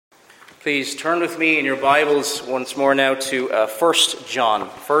Please turn with me in your Bibles once more now to 1 John.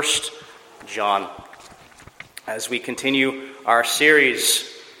 1 John. As we continue our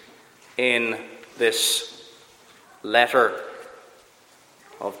series in this letter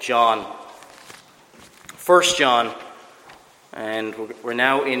of John. 1 John. And we're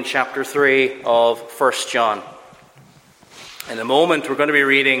now in chapter 3 of 1 John. In a moment we're going to be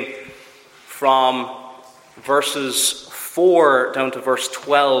reading from verses 4 down to verse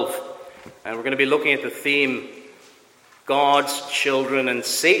 12. And we're going to be looking at the theme, God's children and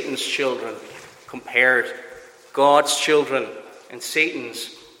Satan's children compared. God's children and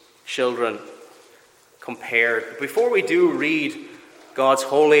Satan's children compared. Before we do read God's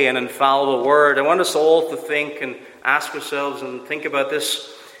holy and infallible word, I want us all to think and ask ourselves and think about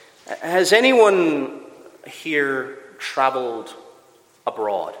this. Has anyone here traveled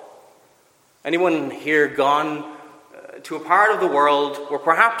abroad? Anyone here gone to a part of the world where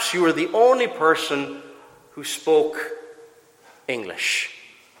perhaps you were the only person who spoke English?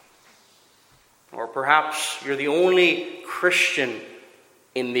 Or perhaps you're the only Christian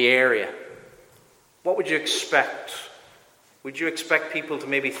in the area. What would you expect? Would you expect people to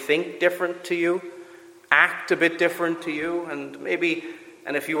maybe think different to you, act a bit different to you, and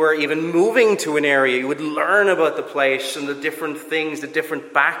if you were even moving to an area, you would learn about the place and the different things, the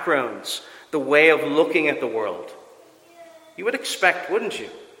different backgrounds, the way of looking at the world? You would expect, wouldn't you?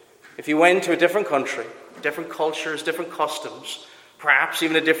 If you went to a different country, different cultures, different customs, perhaps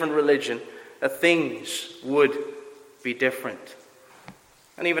even a different religion, that things would be different.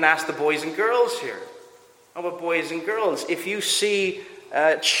 And even ask the boys and girls here. How about boys and girls? If you see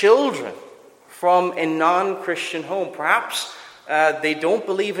children from a non-Christian home, perhaps they don't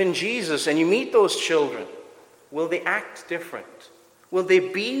believe in Jesus, and you meet those children, will they act different? Will they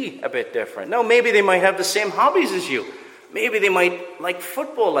be a bit different? No, maybe they might have the same hobbies as you. Maybe they might like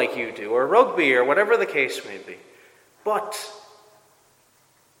football like you do, or rugby, or whatever the case may be. But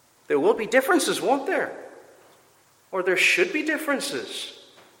there will be differences, won't there? Or there should be differences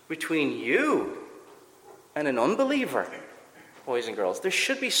between you and an unbeliever, boys and girls. There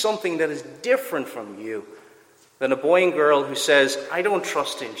should be something that is different from you than a boy and girl who says, I don't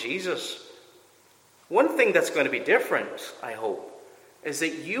trust in Jesus. One thing that's going to be different, I hope, is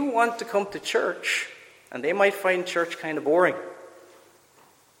that you want to come to church, and they might find church kind of boring.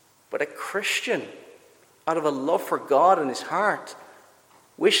 But a Christian, out of a love for God in his heart,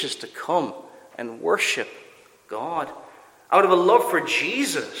 wishes to come and worship God. Out of a love for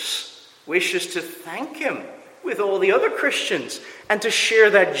Jesus, wishes to thank him with all the other Christians and to share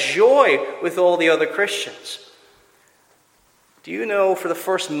that joy with all the other Christians. Do you know, for the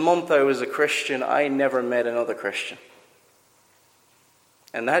first month I was a Christian, I never met another Christian.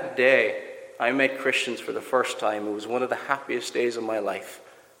 And that day, I met Christians for the first time. It was one of the happiest days of my life.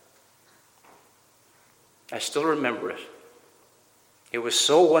 I still remember it. It was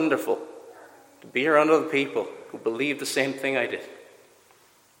so wonderful to be around other people who believed the same thing I did.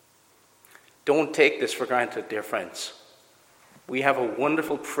 Don't take this for granted, dear friends. We have a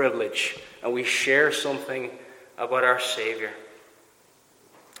wonderful privilege, and we share something about our Savior.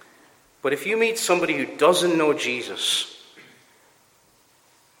 But if you meet somebody who doesn't know Jesus,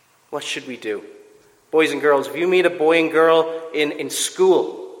 what should we do? Boys and girls, if you meet a boy and girl in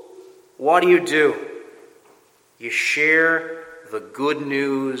school, what do? You share the good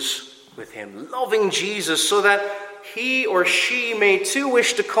news with him, loving Jesus, so that he or she may too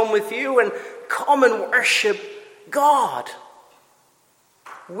wish to come with you and come and worship God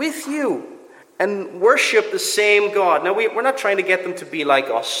with you and worship the same God. Now, we're not trying to get them to be like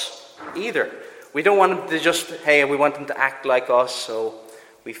us either. We don't want them to just, we want them to act like us, so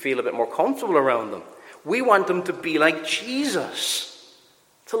we feel a bit more comfortable around them. We want them to be like Jesus,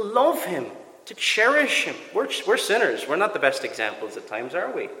 to love him, to cherish him. We're sinners. We're not the best examples at times,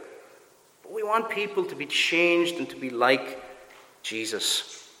 are we? But we want people to be changed and to be like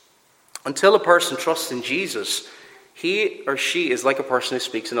Jesus. Until a person trusts in Jesus, he or she is like a person who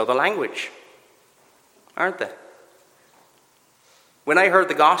speaks another language, aren't they? When I heard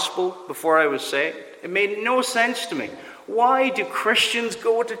the gospel before I was saved, it made no sense to me. Why do Christians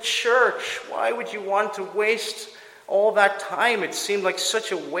go to church? Why would you want to waste all that time? It seemed like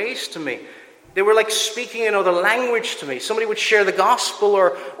such a waste to me. They were like speaking another language to me. Somebody would share the gospel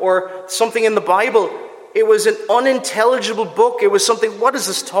or something in the Bible. It was an unintelligible book. It was something, what is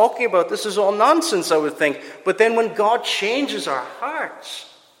this talking about? This is all nonsense, I would think. But then when God changes our hearts,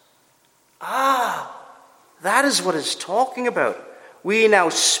 that is what it's talking about. We now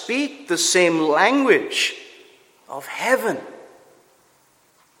speak the same language of heaven.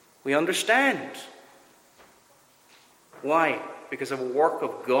 We understand. Why? because of a work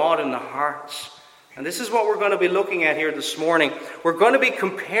of God in the hearts. And this is what we're going to be looking at here this morning. We're going to be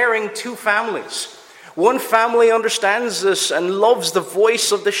comparing two families. One family understands this and loves the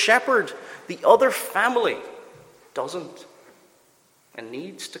voice of the shepherd. The other family doesn't and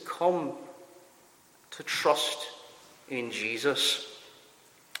needs to come to trust in Jesus.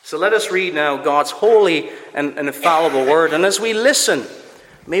 So let us read now God's holy and infallible word. And as we listen,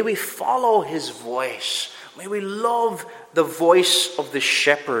 may we follow his voice. May we love the voice of the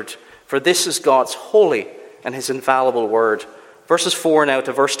shepherd. For this is God's holy and his infallible word. Verses 4 now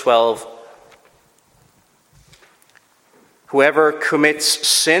to verse 12. Whoever commits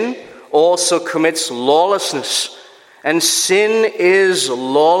sin also commits lawlessness, and sin is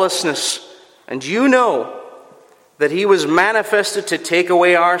lawlessness. And you know that he was manifested to take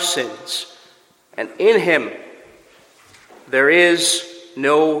away our sins, and in him there is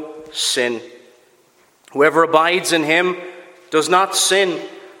no sin. Whoever abides in him does not sin.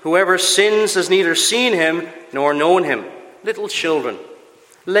 Whoever sins has neither seen him nor known him. Little children,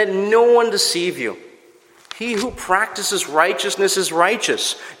 let no one deceive you. He who practices righteousness is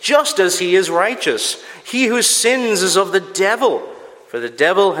righteous, just as he is righteous. He who sins is of the devil, for the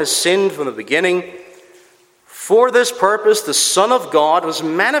devil has sinned from the beginning. For this purpose the Son of God was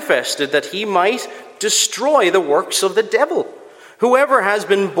manifested, that he might destroy the works of the devil. Whoever has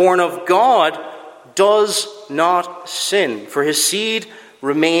been born of God does not sin, for his seed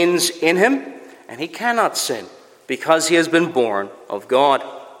remains in him, and he cannot sin, because he has been born of God.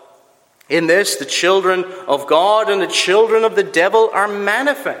 In this, the children of God and the children of the devil are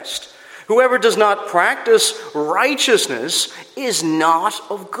manifest. Whoever does not practice righteousness is not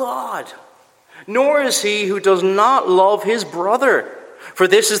of God, nor is he who does not love his brother. For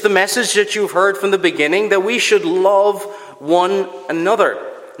this is the message that you've heard from the beginning, that we should love one another.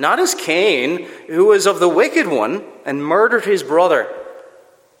 Not as Cain, who was of the wicked one and murdered his brother.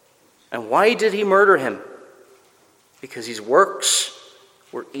 And why did he murder him? Because his works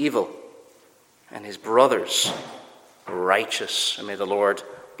were evil, and his brothers were righteous. And may the Lord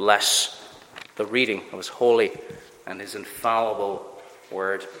bless the reading of his holy and his infallible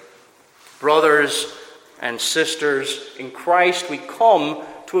word. Brothers and sisters in Christ, we come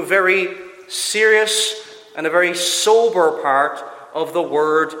to a very serious and a very sober part of the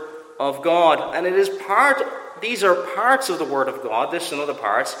Word of God. And these are parts of the Word of God, this and other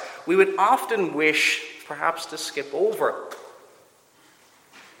parts, we would often wish perhaps to skip over.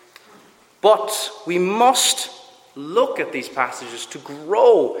 But we must look at these passages to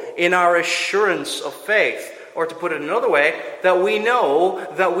grow in our assurance of faith. Or to put it another way, that we know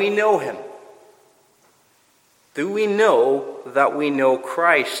him. Do we know that we know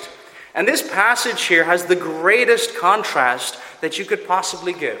Christ? And this passage here has the greatest contrast that you could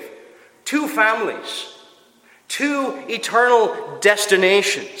possibly give. Two families, two eternal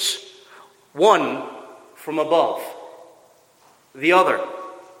destinations, one from above, the other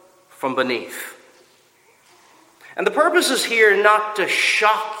from beneath. And the purpose is here not to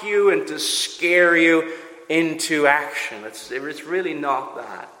shock you and to scare you into action. It's really not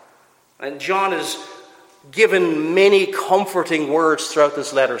that. And John has given many comforting words throughout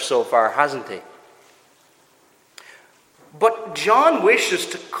this letter so far, hasn't he? But John wishes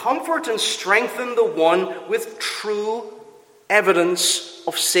to comfort and strengthen the one with true evidence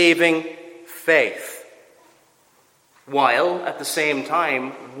of saving faith, while at the same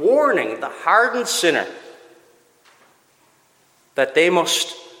time warning the hardened sinner that they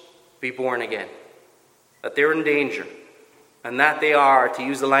must be born again, that they're in danger, and that they are, to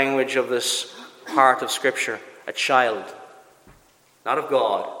use the language of this part of Scripture, a child, not of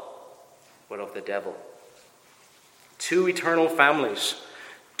God, but of the devil. Two eternal families,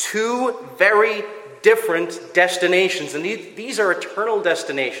 two very different destinations, and these are eternal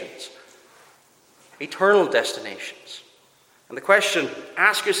destinations. Eternal destinations. And the question,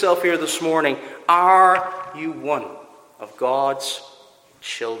 ask yourself here this morning, are you one of God's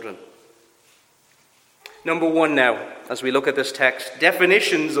children? Number one now, as we look at this text,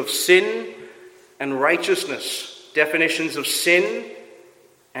 definitions of sin and righteousness. Definitions of sin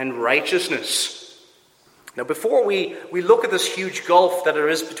and righteousness. Now, before we look at this huge gulf that there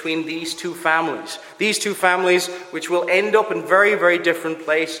is between these two families which will end up in very, very different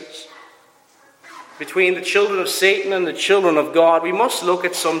places, between the children of Satan and the children of God, we must look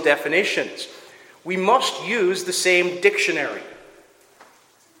at some definitions. We must use the same dictionary.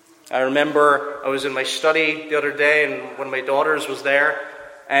 I remember I was in my study the other day, and one of my daughters was there,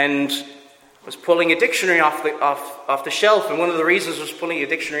 and was pulling a dictionary off the shelf. And one of the reasons I was pulling a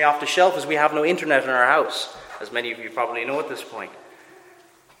dictionary off the shelf is we have no internet in our house, as many of you probably know at this point.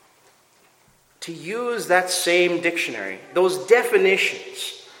 to use that same dictionary, those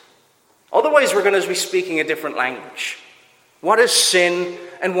definitions. Otherwise, we're going to be speaking a different language. What is sin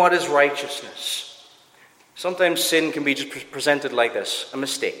and what is righteousness? Sometimes sin can be just presented like this, a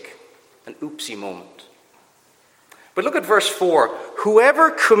mistake, an oopsie moment. But look at verse 4.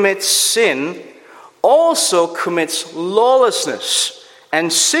 Whoever commits sin also commits lawlessness,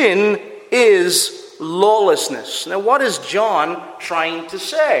 and sin is lawlessness. Now, what is John trying to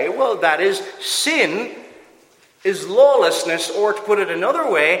say? Well, that is, sin is lawlessness, or to put it another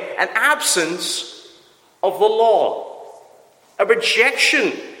way, an absence of the law, a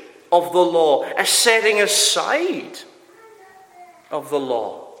rejection of the law, a setting aside of the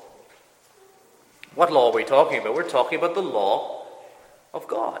law. What law are we talking about? We're talking about the law of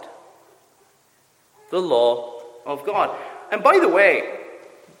God. The law of God. And by the way,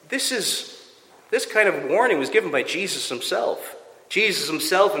 this kind of warning was given by Jesus himself. Jesus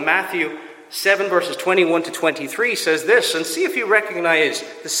himself in Matthew 7 verses 21 to 23 says this, and see if you recognize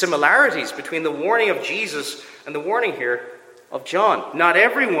the similarities between the warning of Jesus and the warning here of John. Not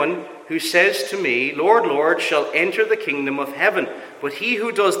everyone who says to me, Lord, Lord, shall enter the kingdom of heaven, but he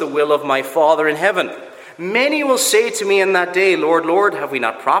who does the will of my Father in heaven. Many will say to me in that day, Lord, Lord, have we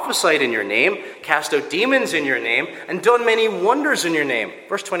not prophesied in your name, cast out demons in your name, and done many wonders in your name?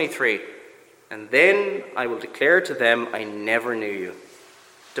 Verse 23, and then I will declare to them, I never knew you.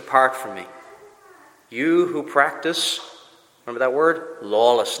 Depart from me, you who practice, remember that word?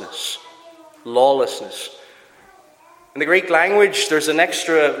 Lawlessness. Lawlessness. In the Greek language, there's an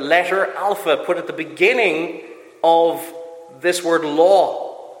extra letter, alpha, put at the beginning of this word law.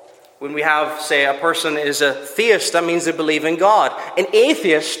 When we have, say, a person is a theist, that means they believe in God. An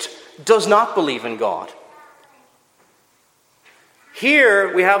atheist does not believe in God.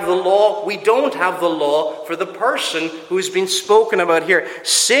 Here we have the law. We don't have the law for the person who has been spoken about here.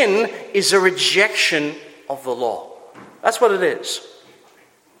 Sin is a rejection of the law. That's what it is.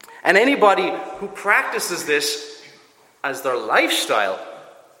 And anybody who practices this as their lifestyle,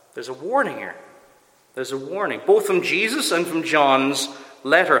 there's a warning here. There's a warning, both from Jesus and from John's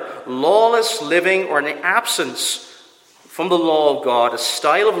letter. Lawless living, or an absence from the law of God, a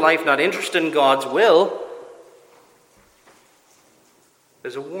style of life not interested in God's will.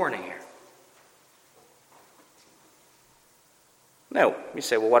 There's a warning here. Now, you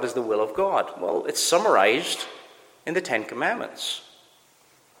say, well, what is the will of God? Well, it's summarized in the Ten Commandments.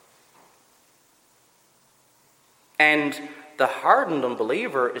 And the hardened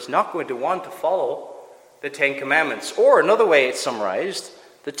unbeliever is not going to want to follow the Ten Commandments. Or another way it's summarized,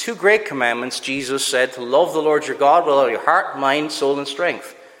 the two great commandments Jesus said, to love the Lord your God with all your heart, mind, soul, and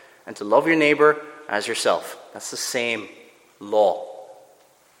strength, and to love your neighbor as yourself. That's the same law.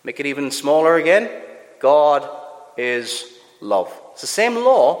 Make it even smaller again. God is love. It's the same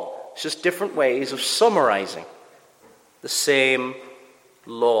law, it's just different ways of summarizing the same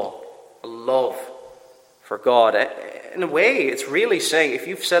law. A love for God. In a way, it's really saying, if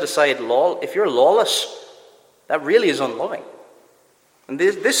you've set aside law, if you're lawless, that really is unloving. And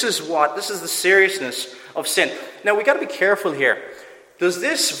this is the seriousness of sin. Now, we've got to be careful here. Does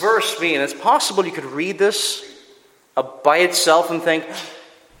this verse mean, it's possible you could read this by itself and think,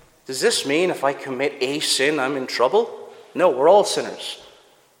 does this mean if I commit a sin, I'm in trouble? No, we're all sinners.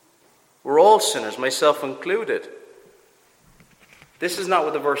 We're all sinners, myself included. This is not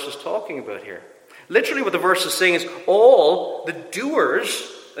what the verse is talking about here. Literally what the verse is saying is all the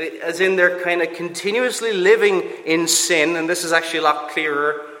doers, as in they're kind of continuously living in sin, and this is actually a lot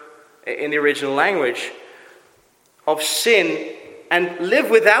clearer in the original language, of sin, and live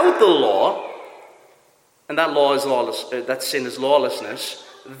without the law, and that law is lawless, that sin is lawlessness.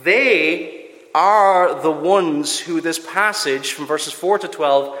 They are the ones who this passage from verses 4 to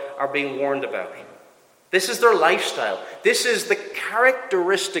 12 are being warned about. This is their lifestyle. This is the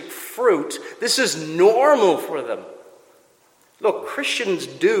characteristic fruit. This is normal for them. Look, Christians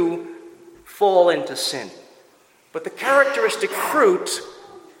do fall into sin. But the characteristic fruit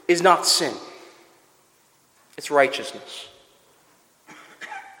is not sin. It's righteousness.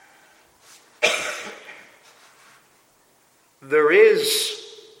 There is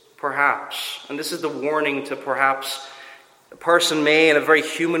perhaps, and this is the warning to perhaps, a person may in a very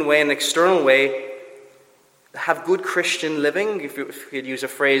human way, an external way, have good Christian living, if you could use a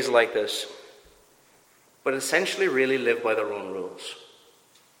phrase like this, but essentially really live by their own rules.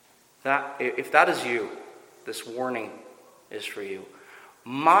 If that is you, this warning is for you.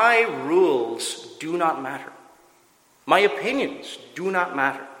 My rules do not matter. My opinions do not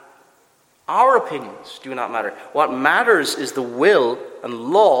matter. Our opinions do not matter. What matters is the will and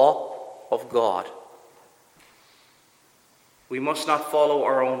law of God. We must not follow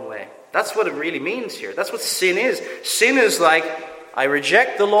our own way. That's what it really means here. That's what sin is. Sin is like, I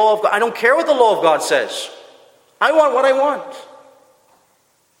reject the law of God. I don't care what the law of God says. I want what I want.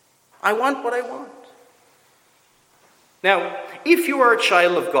 I want what I want. Now, if you are a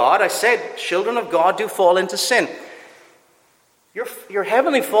child of God, I said children of God do fall into sin. Your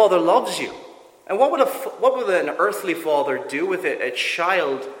heavenly Father loves you. And what would an earthly father do with a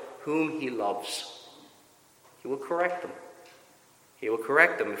child whom he loves? He will correct them. He will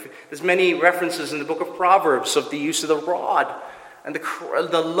correct them. There's many references in the book of Proverbs of the use of the rod and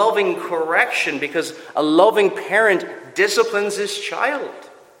the loving correction, because a loving parent disciplines his child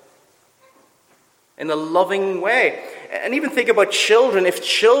in a loving way. And even think about children. If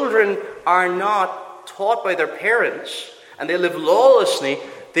children are not taught by their parents and they live lawlessly,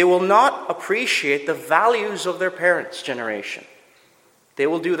 they will not appreciate the values of their parents' generation. They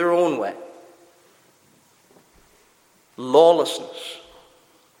will do their own way. Lawlessness.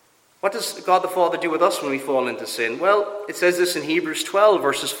 What does God the Father do with us when we fall into sin? Well, it says this in Hebrews 12,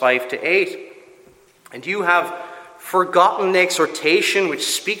 verses 5 to 8. And you have forgotten the exhortation which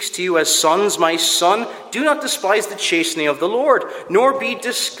speaks to you as sons, my son. Do not despise the chastening of the Lord, nor be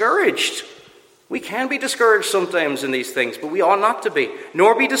discouraged. We can be discouraged sometimes in these things, but we ought not to be.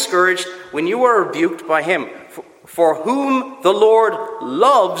 Nor be discouraged when you are rebuked by him. For whom the Lord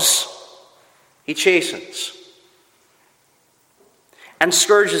loves, he chastens, and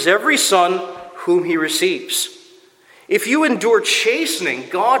scourges every son whom he receives. If you endure chastening,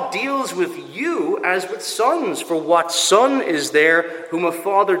 God deals with you as with sons. For what son is there whom a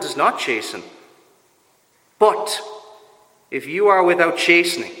father does not chasten? But if you are without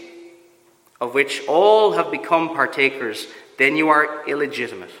chastening, of which all have become partakers, then you are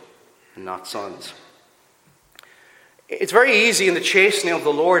illegitimate and not sons. It's very easy in the chastening of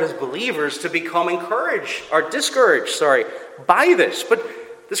the Lord as believers to become discouraged by this. But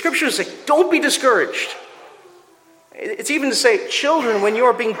the scriptures say, don't be discouraged. It's even to say, children, when you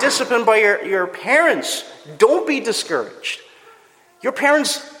are being disciplined by your parents, don't be discouraged. Your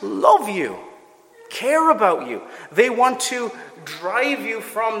parents love you, care about you. They want to drive you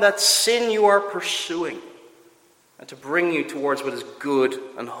from that sin you are pursuing and to bring you towards what is good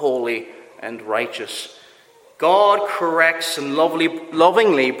and holy and righteous. God corrects and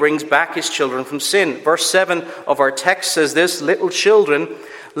lovingly brings back his children from sin. Verse 7 of our text says this, little children,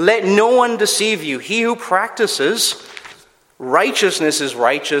 let no one deceive you. He who practices righteousness is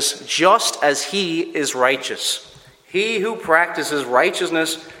righteous, just as he is righteous. He who practices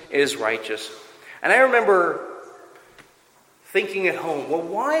righteousness is righteous. And I remember thinking at home, well,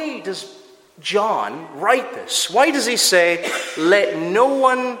 why does John write this? Why does he say, let no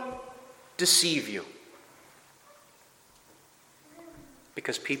one deceive you?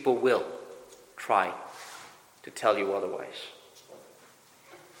 Because people will try to tell you otherwise.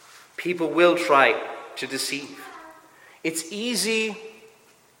 People will try to deceive. It's easy,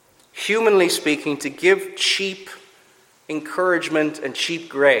 humanly speaking, to give cheap encouragement and cheap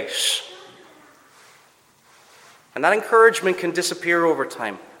grace. And that encouragement can disappear over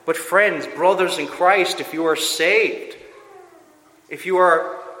time. But friends, brothers in Christ, if you are saved, if you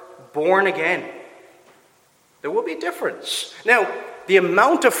are born again, there will be a difference. Now, the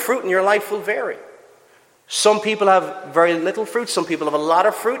amount of fruit in your life will vary. Some people have very little fruit. Some people have a lot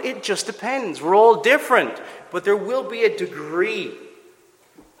of fruit. It just depends. We're all different. But there will be a degree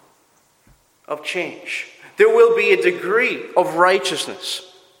of change. There will be a degree of righteousness.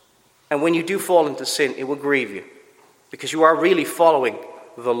 And when you do fall into sin, it will grieve you. Because you are really following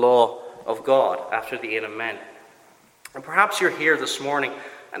the law of God after the end of men. And perhaps you're here this morning,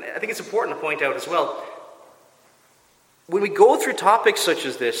 and I think it's important to point out as well, when we go through topics such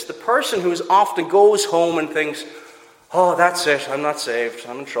as this, the person who often goes home and thinks, oh, that's it, I'm not saved,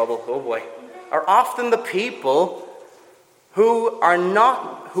 I'm in trouble, oh boy, are often the people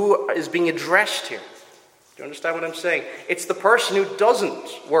who is being addressed here. Do you understand what I'm saying? It's the person who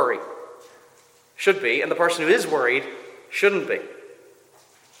doesn't worry, should be, and the person who is worried shouldn't be.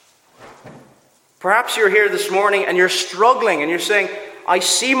 Perhaps you're here this morning and you're struggling and you're saying, I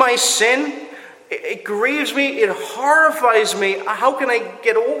see my sin, it grieves me, it horrifies me, how can I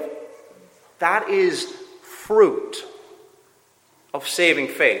get over? That is fruit of saving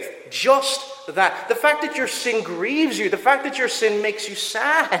faith. Just that. The fact that your sin grieves you, the fact that your sin makes you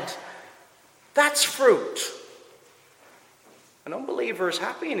sad, that's fruit. An unbeliever is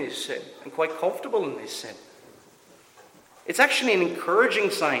happy in his sin and quite comfortable in his sin. It's actually an encouraging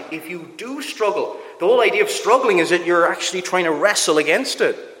sign. If you do struggle, the whole idea of struggling is that you're actually trying to wrestle against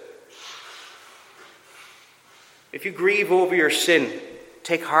it. If you grieve over your sin,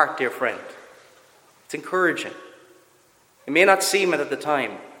 take heart, dear friend. It's encouraging. It may not seem it at the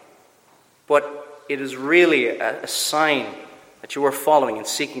time, but it is really a sign that you are following and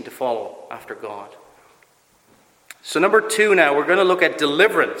seeking to follow after God. So number 2 now, we're going to look at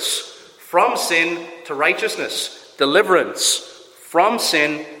deliverance from sin to righteousness. Deliverance from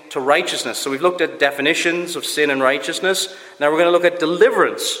sin to righteousness. So we've looked at definitions of sin and righteousness. Now we're going to look at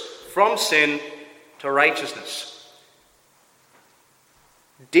deliverance from sin to righteousness.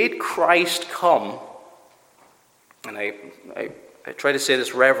 Did Christ come, and I try to say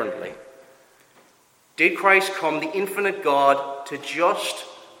this reverently, did Christ come, the infinite God, to just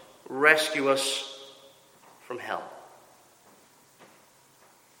rescue us from hell?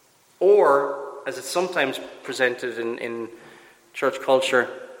 Or, as it's sometimes presented in church culture,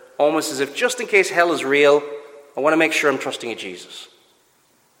 almost as if just in case hell is real, I want to make sure I'm trusting in Jesus.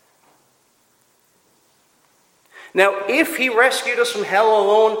 Now, if he rescued us from hell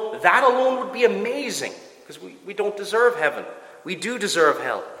alone, that alone would be amazing, because we don't deserve heaven. We do deserve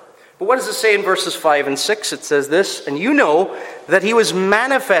hell. But what does it say in verses 5 and 6? It says this, "And you know that he was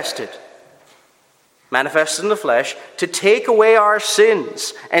manifested in the flesh, to take away our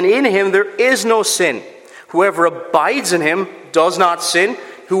sins. And in him there is no sin. Whoever abides in him does not sin.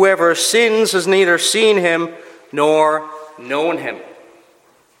 Whoever sins has neither seen him nor known him."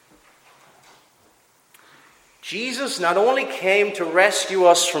 Jesus not only came to rescue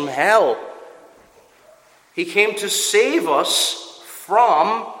us from hell, he came to save us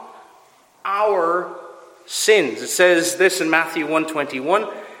from our sins. It says this in Matthew 1:21,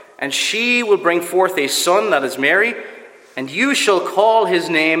 "And she will bring forth a son," that is Mary, "and you shall call his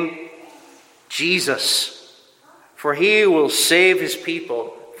name Jesus, for he will save his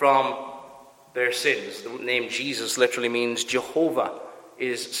people from their sins." The name Jesus literally means Jehovah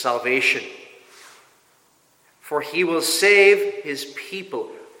is salvation. For he will save his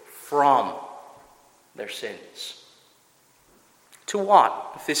people from their sins. To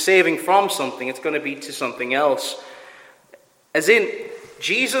what? If they're saving from something, it's going to be to something else. As in,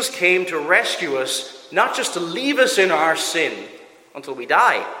 Jesus came to rescue us, not just to leave us in our sin until we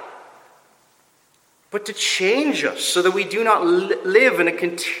die, but to change us so that we do not live in a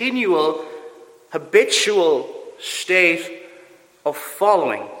continual, habitual state of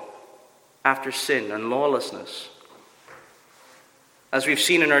following after sin and lawlessness. As we've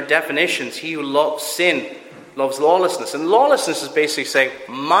seen in our definitions, he who loves sin loves lawlessness. And lawlessness is basically saying,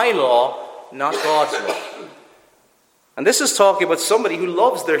 my law, not God's law. And this is talking about somebody who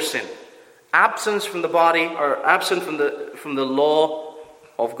loves their sin. Absence from the body, or absent from the law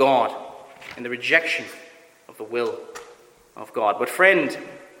of God, and the rejection of the will of God. But friend,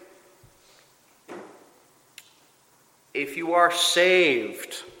 if you are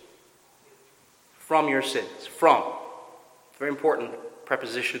saved from your sins, from, very important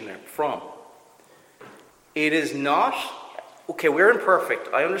preposition there, from. It is not, okay, we're imperfect,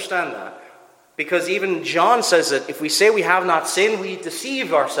 I understand that. Because even John says that if we say we have not sinned, we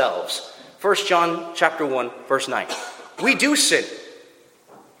deceive ourselves. 1 John chapter 1, verse 9. We do sin.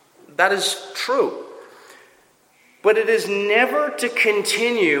 That is true. But it is never to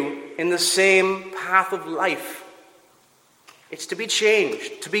continue in the same path of life. It's to be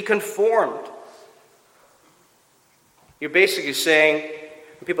changed, to be conformed. You're basically saying,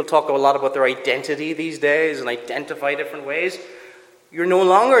 people talk a lot about their identity these days and identify different ways. You're no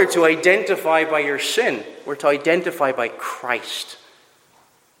longer to identify by your sin. We're to identify by Christ.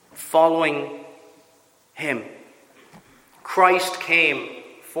 Following him. Christ came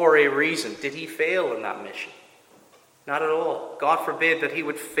for a reason. Did he fail in that mission? Not at all. God forbid that he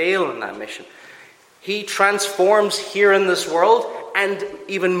would fail in that mission. He transforms here in this world, and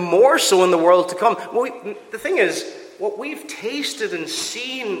even more so in the world to come. The thing is, what we've tasted and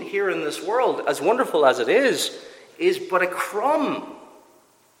seen here in this world, as wonderful as it is but a crumb.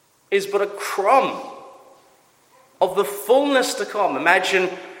 Is but a crumb of the fullness to come. Imagine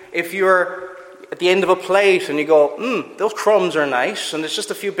if you're at the end of a plate and you go, those crumbs are nice, and there's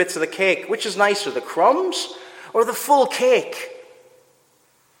just a few bits of the cake. Which is nicer, the crumbs or the full cake?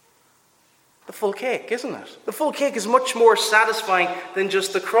 The full cake, isn't it? The full cake is much more satisfying than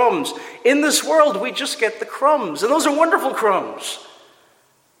just the crumbs. In this world, we just get the crumbs, and those are wonderful crumbs.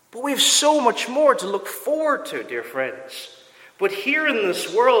 But we have so much more to look forward to, dear friends. But here in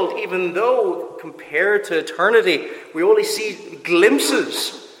this world, even though compared to eternity, we only see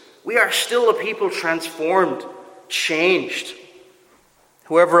glimpses, we are still a people transformed, changed.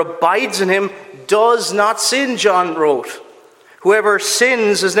 Whoever abides in him does not sin, John wrote. Whoever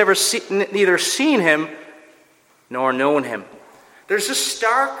sins has neither seen him nor known him. There's a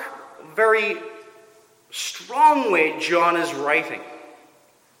stark, very strong way John is writing.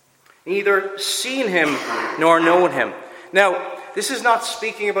 Neither seen him nor known him. Now, this is not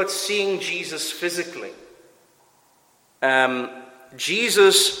speaking about seeing Jesus physically.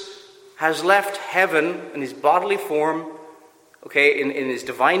 Jesus has left heaven in his bodily form. Okay, in his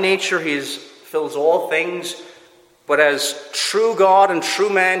divine nature, he fills all things. But as true God and true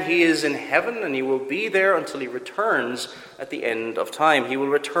man, he is in heaven, and he will be there until he returns at the end of time. He will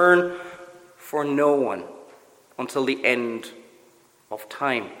return for no one until the end of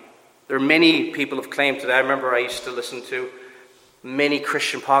time. There are many people who have claimed today. I remember I used to listen to many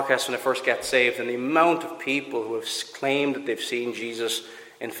Christian podcasts when I first got saved, and the amount of people who have claimed that they've seen Jesus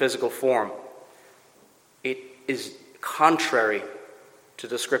in physical form, it is contrary to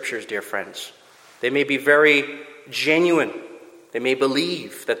the Scriptures, dear friends. They may be very genuine. They may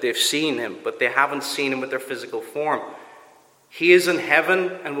believe that they've seen him, but they haven't seen him with their physical form. He is in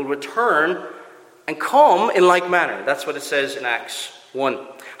heaven and will return and come in like manner. That's what it says in Acts 1.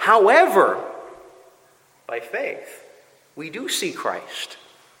 However, by faith, we do see Christ.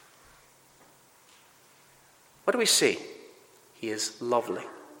 What do we see? He is lovely,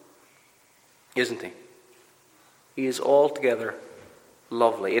 isn't he? He is altogether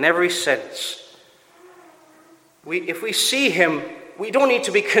lovely in every sense. If we see him, we don't need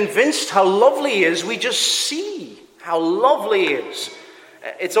to be convinced how lovely he is. We just see how lovely he is.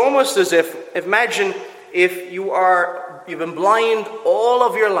 It's almost as if, imagine if you've been blind all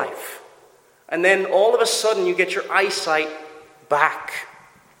of your life, and then all of a sudden you get your eyesight back.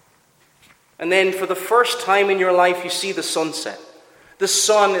 And then for the first time in your life you see the sunset. The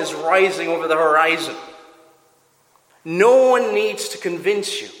sun is rising over the horizon. No one needs to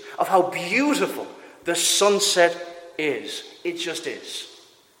convince you of how beautiful the sunset is. It just is.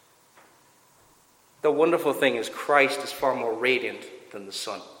 The wonderful thing is Christ is far more radiant than the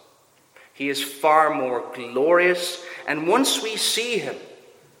sun. He is far more glorious. And once we see him,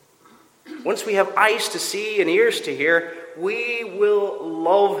 once we have eyes to see and ears to hear, we will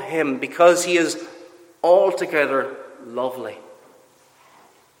love him because he is altogether lovely.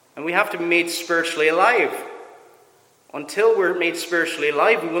 And we have to be made spiritually alive. Until we're made spiritually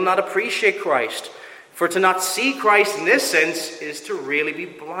alive, we will not appreciate Christ. For to not see Christ in this sense is to really be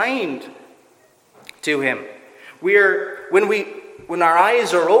blind to him. When our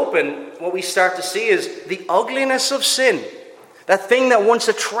eyes are open, what we start to see is the ugliness of sin. That thing that once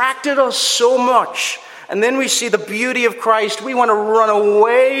attracted us so much. And then we see the beauty of Christ. We want to run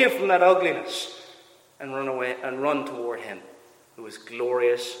away from that ugliness and run toward him, who is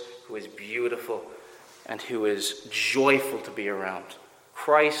glorious, who is beautiful, and who is joyful to be around.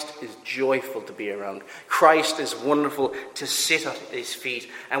 Christ is joyful to be around. Christ is wonderful to sit at his feet.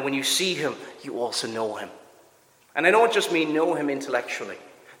 And when you see him, you also know him. And I don't just mean know him intellectually.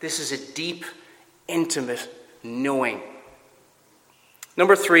 This is a deep, intimate knowing.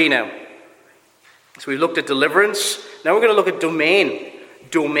 Number 3 now. So we've looked at deliverance. Now we're going to look at domain.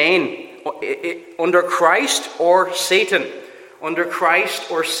 Domain. Under Christ or Satan. Under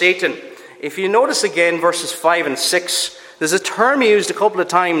Christ or Satan. If you notice again verses 5 and 6, there's a term used a couple of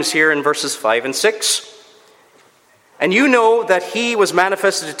times here in verses 5 and 6. And you know that he was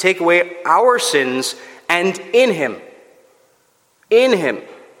manifested to take away our sins, and in him,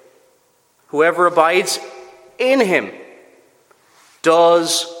 whoever abides in him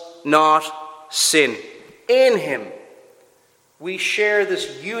does not sin. In him. We share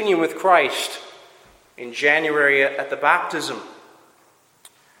this union with Christ. In January at the baptism,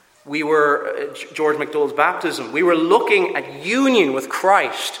 we were, George McDowell's baptism, we were looking at union with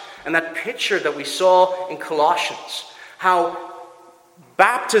Christ and that picture that we saw in Colossians. How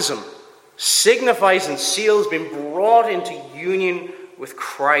baptism signifies and seals being brought into union with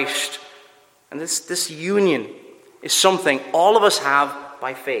Christ. And this union is something all of us have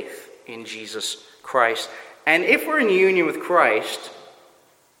by faith in Jesus Christ. And if we're in union with Christ,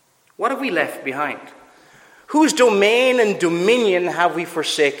 what have we left behind? Whose domain and dominion have we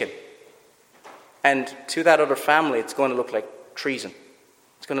forsaken? And to that other family, it's going to look like treason.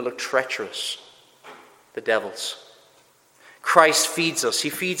 It's going to look treacherous. The devil's. Christ feeds us. He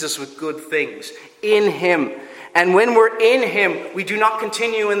feeds us with good things in him. And when we're in him, we do not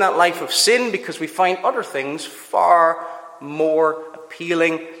continue in that life of sin because we find other things far more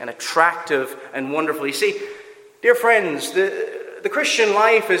appealing and attractive and wonderful. You see, dear friends, the Christian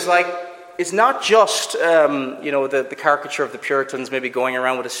life is like, it's not just, the caricature of the Puritans maybe going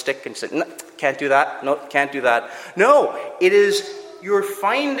around with a stick and saying, no, can't do that, no, can't do that. No, it is you're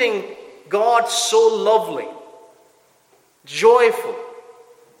finding God so lovely, joyful,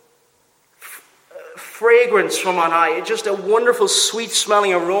 fragrance from on high, just a wonderful,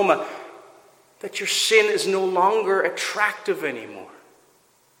 sweet-smelling aroma, that your sin is no longer attractive anymore.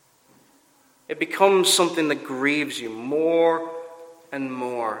 it becomes something that grieves you more and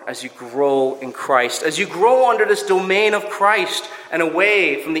more as you grow in Christ, as you grow under this domain of Christ and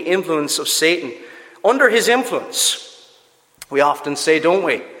away from the influence of Satan. Under his influence, we often say, don't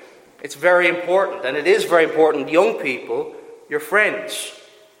we? It's very important, and it is very important. Young people, your friends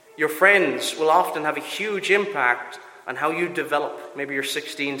will often have a huge impact on how you develop. Maybe you're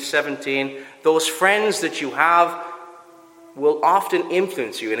 16, 17. Those friends that you have will often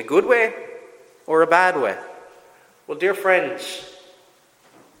influence you in a good way or a bad way. Well, dear friends,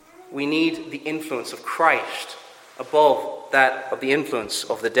 we need the influence of Christ above that of the influence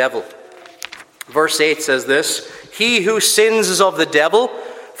of the devil. Verse 8 says this, "He who sins is of the devil,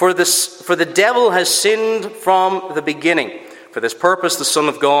 for the devil has sinned from the beginning. For this purpose the Son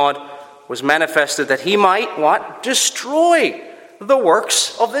of God was manifested that he might," what? "Destroy the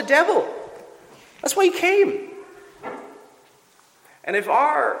works of the devil." That's why he came. And if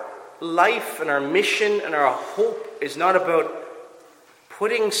our life and our mission and our hope is not about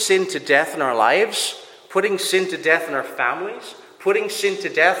putting sin to death in our lives, putting sin to death in our families, putting sin to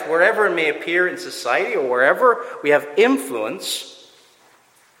death wherever it may appear in society or wherever we have influence,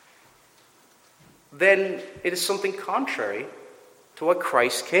 then it is something contrary to what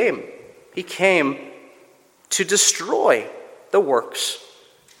Christ came. He came to destroy the works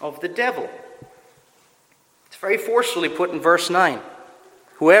of the devil. It's very forcefully put in verse 9.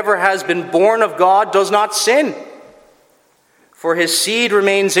 "Whoever has been born of God does not sin, for his seed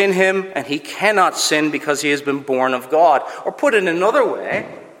remains in him, and he cannot sin because he has been born of God." Or put it another way,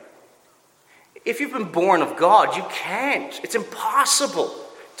 if you've been born of God, you can't. It's impossible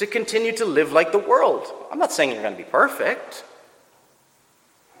to continue to live like the world. I'm not saying you're going to be perfect,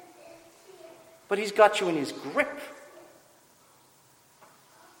 but he's got you in his grip.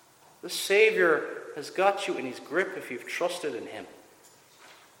 The Savior has got you in his grip if you've trusted in him.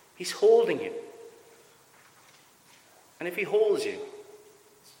 He's holding you. And if he holds you,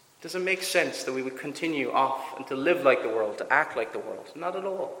 does it make sense that we would continue off and to live like the world, to act like the world? Not at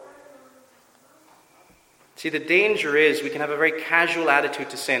all. See, the danger is we can have a very casual attitude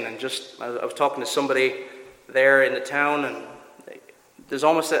to sin. And I was talking to somebody there in the town, and there's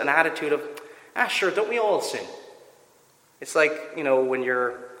almost an attitude of, sure, don't we all sin? It's like, when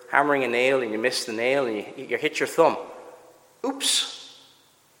you're hammering a nail and you miss the nail and you hit your thumb. Oops.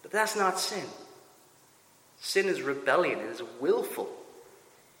 But that's not sin. Sin is rebellion. It is willful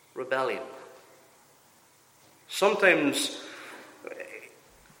rebellion. Sometimes,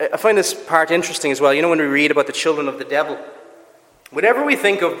 I find this part interesting as well. When we read about the children of the devil, whenever we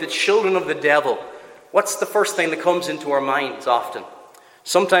think of the children of the devil, what's the first thing that comes into our minds often?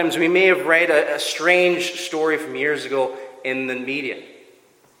 Sometimes we may have read a strange story from years ago in the media.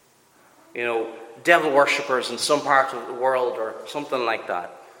 Devil worshippers in some part of the world or something like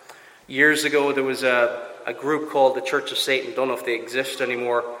that. Years ago, there was a group called the Church of Satan. Don't know if they exist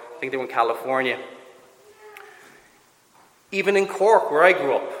anymore. I think they were in California. Even in Cork, where I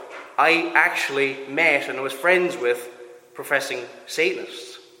grew up, I actually met and I was friends with professing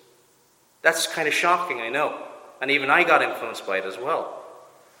Satanists. That's kind of shocking, I know. And even I got influenced by it as well.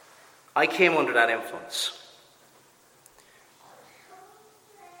 I came under that influence.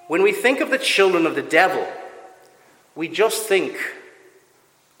 When we think of the children of the devil, we just think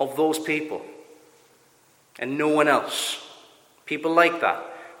of those people and no one else. People like that.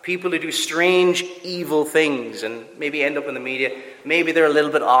 People who do strange, evil things and maybe end up in the media. Maybe they're a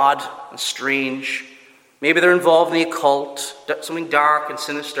little bit odd and strange. Maybe they're involved in the occult, something dark and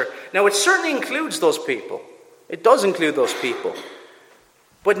sinister. Now, it certainly includes those people. It does include those people.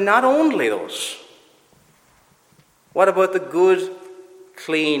 But not only those. What about the good,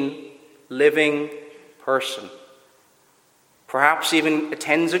 clean, living person? Perhaps even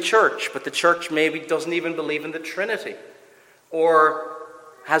attends a church, but the church maybe doesn't even believe in the Trinity. Or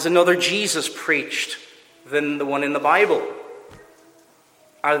has another Jesus preached than the one in the Bible.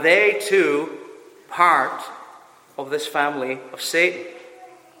 Are they too part of this family of Satan?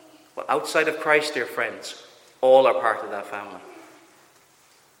 Well, outside of Christ, dear friends, all are part of that family.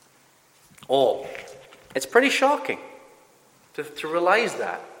 All. It's pretty shocking to realize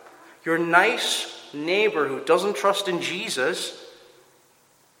that. Your nice neighbor who doesn't trust in Jesus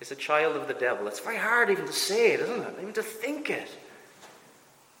is a child of the devil. It's very hard even to say it, isn't it? Even to think it.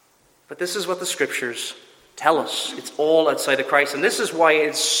 But this is what the scriptures tell us. It's all outside of Christ. And this is why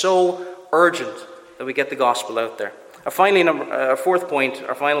it's so urgent that we get the gospel out there. Finally, our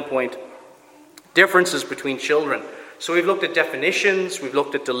final point, differences between children. So we've looked at definitions, we've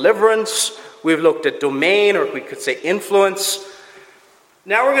looked at deliverance, we've looked at domain, or we could say influence.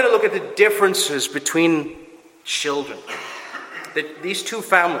 Now we're going to look at the differences between children. These two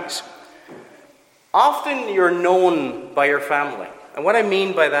families. Often you're known by your family. And what I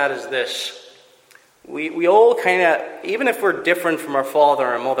mean by that is this. We all kind of, even if we're different from our father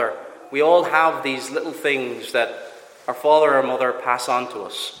or mother, we all have these little things that our father or mother pass on to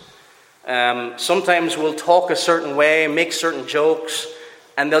us. Sometimes we'll talk a certain way, make certain jokes,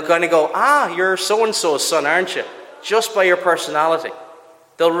 and they'll kind of go, you're so-and-so's son, aren't you? Just by your personality.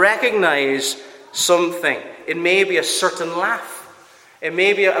 They'll recognize something. It may be a certain laugh. It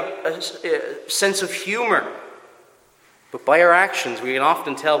may be a sense of humor. But by our actions, we can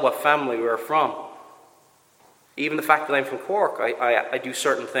often tell what family we're from. Even the fact that I'm from Cork, I do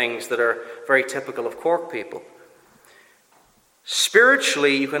certain things that are very typical of Cork people.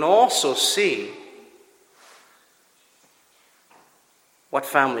 Spiritually, you can also see what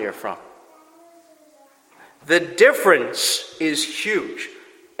family you're from. The difference is huge,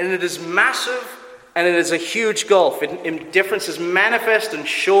 and it is massive, and it is a huge gulf. Differences manifest and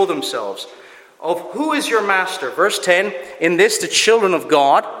show themselves. Of who is your master? Verse 10, in this the children of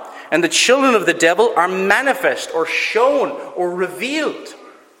God and the children of the devil are manifest or shown or revealed.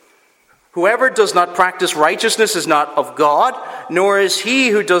 Whoever does not practice righteousness is not of God, nor is he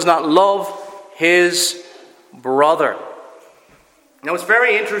who does not love his brother. Now it's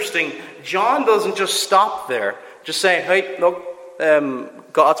very interesting. John doesn't just stop there, just saying, hey, look,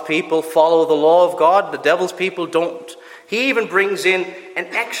 God's people follow the law of God, the devil's people don't. He even brings in an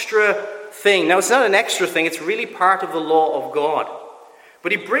extra thing. Now it's not an extra thing, it's really part of the law of God.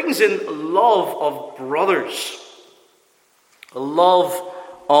 But he brings in love of brothers. Love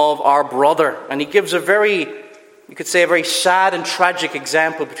of our brother. And he gives a very sad and tragic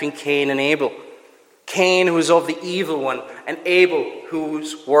example between Cain and Abel. Cain, who was of the evil one, and Abel,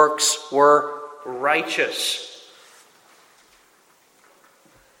 whose works were righteous.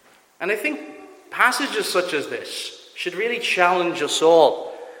 And I think passages such as this should really challenge us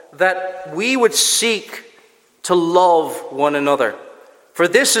all, that we would seek to love one another. For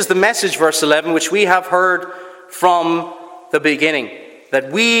this is the message, verse 11, which we have heard from the beginning,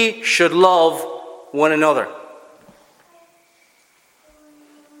 that we should love one another.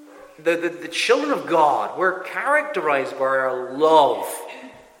 The children of God, we're characterized by our love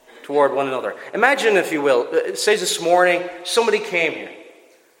toward one another. Imagine, if you will, it says this morning, somebody came here.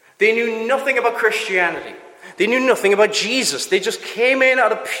 They knew nothing about Christianity. They knew nothing about Jesus. They just came in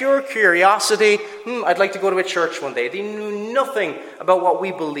out of pure curiosity. I'd like to go to a church one day. They knew nothing about what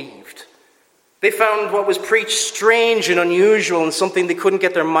we believed. They found what was preached strange and unusual and something they couldn't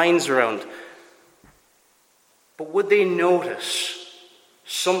get their minds around. But would they notice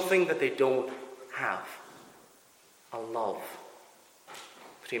something that they don't have? A love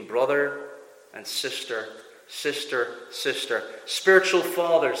between brother and sister, sister, spiritual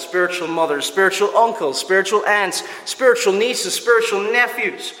fathers, spiritual mothers, spiritual uncles, spiritual aunts, spiritual nieces, spiritual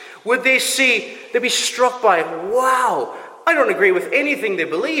nephews. Would they see, they'd be struck by, wow, I don't agree with anything they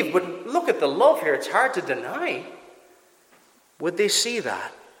believe, but look at the love here, it's hard to deny. Would they see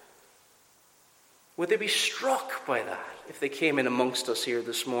that? Would they be struck by that if they came in amongst us here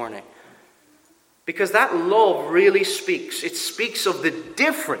this morning? Because that love really speaks. It speaks of the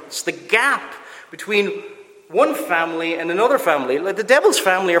difference, the gap between one family and another family. Like the devil's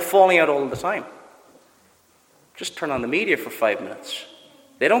family are falling out all the time. Just turn on the media for 5 minutes.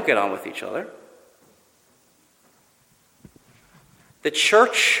 They don't get on with each other. The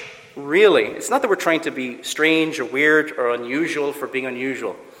church, really, it's not that we're trying to be strange or weird or unusual for being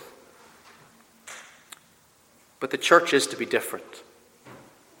unusual. But the church is to be different.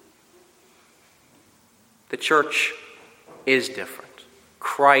 The church is different.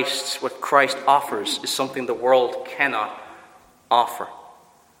 What Christ offers is something the world cannot offer.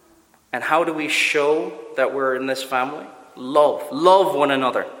 And how do we show that we're in this family? Love one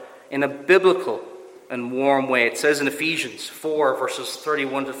another in a biblical and warm way. It says in Ephesians 4, verses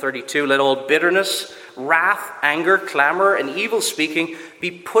 31 to 32, let all bitterness, wrath, anger, clamor, and evil speaking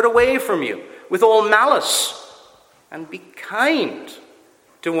be put away from you with all malice, and be kind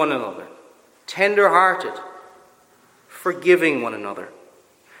to one another, tender-hearted, forgiving one another,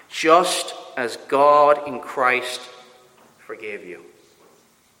 just as God in Christ forgave you.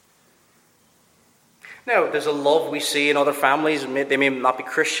 Now, there's a love we see in other families. They may not be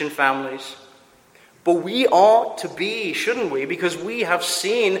Christian families. But we ought to be, shouldn't we? Because we have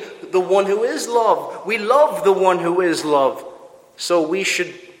seen the one who is love. We love the one who is love. So we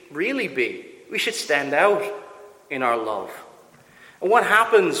should really be. We should stand out in our love. And what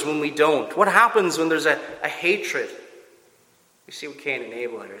happens when we don't? What happens when there's a hatred? We see with Cain and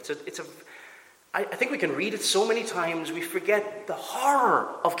Abel here. I think we can read it so many times we forget the horror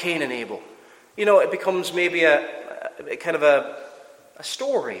of Cain and Abel. You know, it becomes maybe a kind of a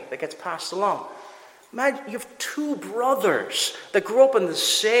story that gets passed along. Imagine you have two brothers that grew up in the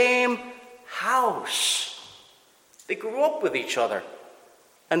same house. They grew up with each other.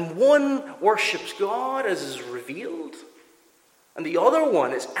 And one worships God as is revealed, and the other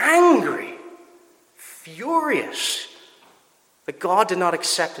one is angry, furious that God did not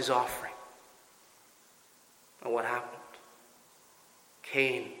accept his offering. And what happened?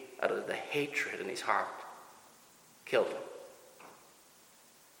 Cain, out of the hatred in his heart, killed him.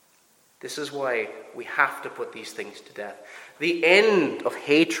 This is why we have to put these things to death. The end of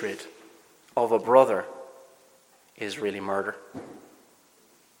hatred of a brother is really murder.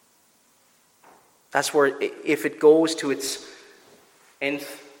 That's where, if it goes to its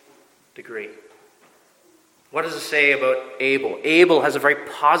nth degree. What does it say about Abel? Abel has a very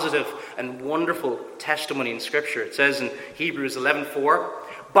positive and wonderful testimony in Scripture. It says in Hebrews 11:4,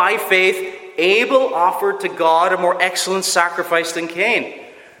 by faith, Abel offered to God a more excellent sacrifice than Cain,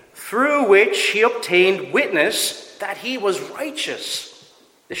 through which he obtained witness that he was righteous.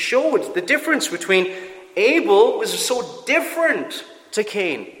 This showed the difference between Abel was so different to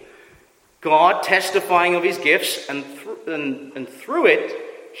Cain. God testifying of his gifts, and through it,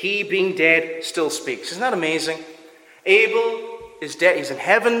 he being dead still speaks. Isn't that amazing? Abel is dead. He's in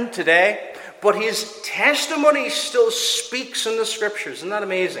heaven today, but his testimony still speaks in the Scriptures. Isn't that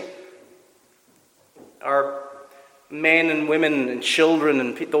amazing? Our men and women and children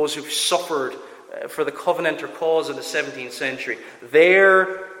and those who've suffered for the Covenanter cause of the 17th century,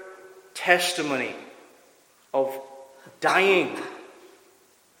 their testimony of dying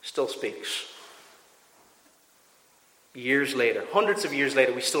still speaks. Years later, hundreds of years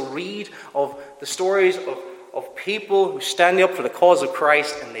later, we still read of the stories of people who stand up for the cause of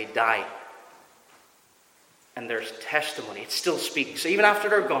Christ and they die. And there's testimony. It still speaks, even after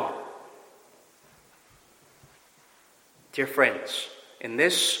they're gone. Dear friends, in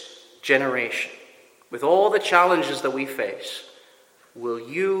this generation, with all the challenges that we face, will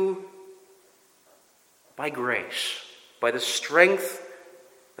you, by grace, by the strength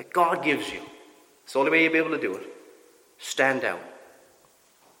that God gives you, it's the only way you'll be able to do it, stand out.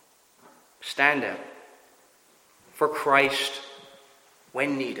 Stand out for Christ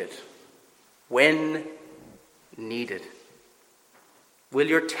when needed. When needed. Will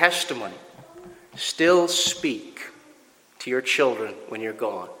your testimony still speak to your children when you're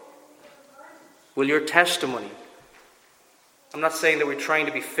gone? Will your testimony, I'm not saying that we're trying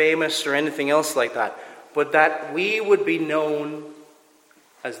to be famous or anything else like that, but that we would be known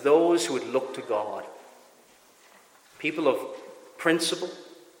as those who would look to God. People of principle,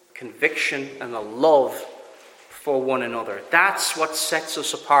 conviction, and a love for one another. That's what sets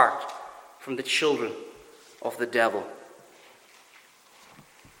us apart from the children of the devil.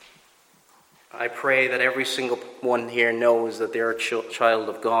 I pray that every single one here knows that they're a child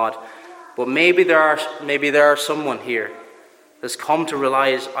of God. But maybe there are someone here that's come to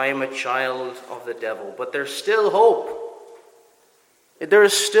realize I am a child of the devil. But there's still hope. There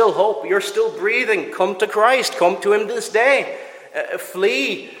is still hope. You're still breathing. Come to Christ. Come to him this day.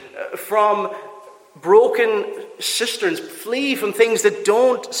 Flee from broken cisterns. Flee from things that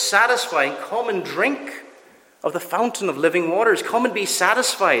don't satisfy. And come and drink of the fountain of living waters. Come and be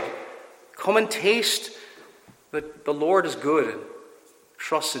satisfied. Come and taste that the Lord is good and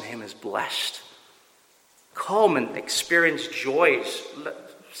trust in him is blessed. Come and experience joys.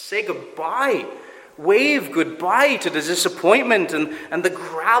 Say goodbye. Wave goodbye to the disappointment and the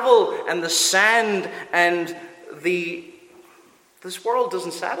gravel and the sand and this world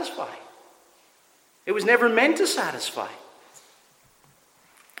doesn't satisfy. It was never meant to satisfy.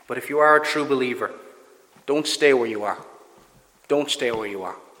 But if you are a true believer, don't stay where you are. Don't stay where you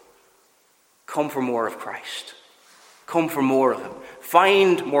are. Come for more of Christ. Come for more of him.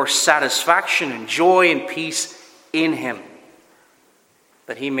 Find more satisfaction and joy and peace in him,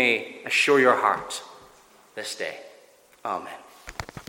 that he may assure your heart this day. Amen.